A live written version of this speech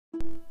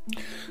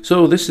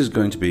So this is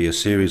going to be a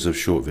series of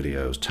short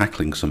videos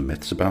tackling some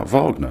myths about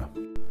Wagner.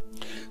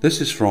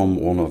 This is from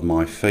one of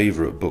my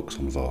favourite books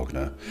on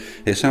Wagner.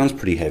 It sounds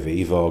pretty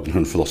heavy, Wagner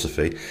and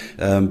Philosophy,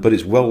 but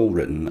it's well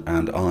written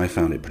and I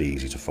found it pretty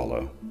easy to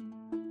follow.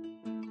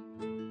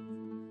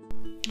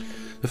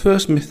 The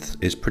first myth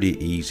is pretty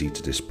easy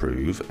to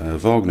disprove.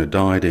 Wagner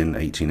died in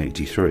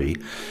 1883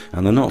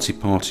 and the Nazi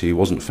Party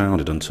wasn't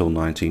founded until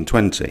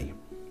 1920.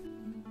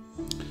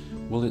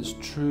 Well, it's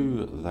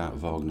true that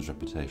Wagner's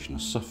reputation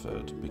has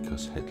suffered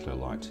because Hitler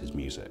liked his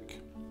music.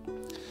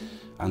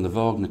 And the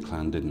Wagner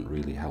clan didn't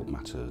really help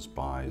matters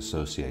by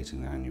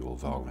associating the annual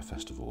Wagner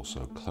festival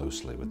so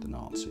closely with the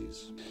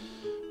Nazis.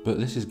 But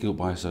this is guilt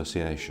by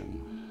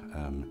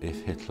association.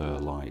 If Hitler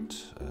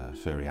liked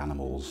furry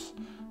animals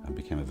and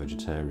became a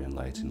vegetarian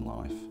late in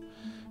life,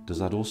 does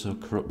that also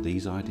corrupt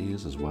these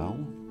ideas as well?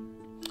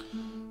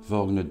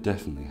 Wagner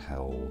definitely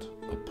held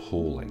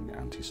appalling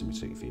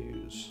anti-Semitic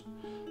views.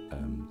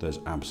 There's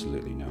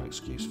absolutely no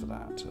excuse for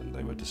that, and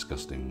they were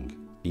disgusting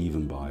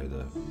even by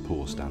the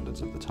poor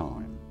standards of the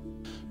time.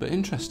 But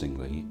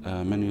interestingly,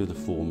 many of the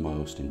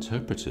foremost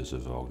interpreters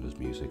of Wagner's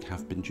music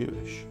have been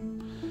Jewish.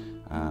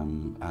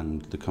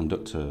 And the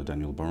conductor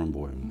Daniel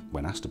Barenboim,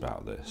 when asked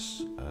about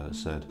this,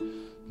 said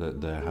that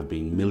there have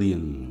been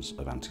millions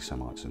of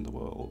anti-Semites in the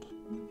world,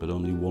 but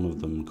only one of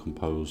them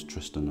composed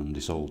Tristan and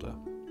Isolde.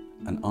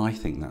 And I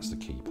think that's the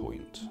key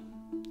point.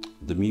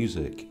 The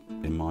music,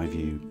 in my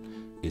view,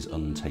 is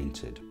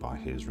untainted by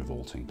his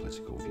revolting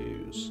political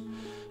views.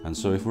 And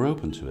so if we're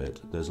open to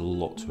it, there's a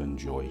lot to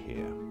enjoy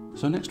here.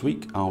 So next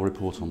week I'll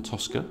report on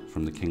Tosca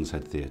from the King's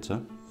Head Theatre,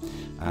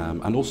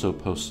 and also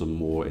post some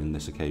more in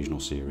this occasional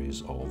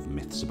series of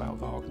myths about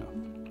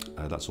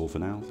Wagner. That's all for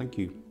now. Thank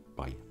you.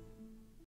 Bye.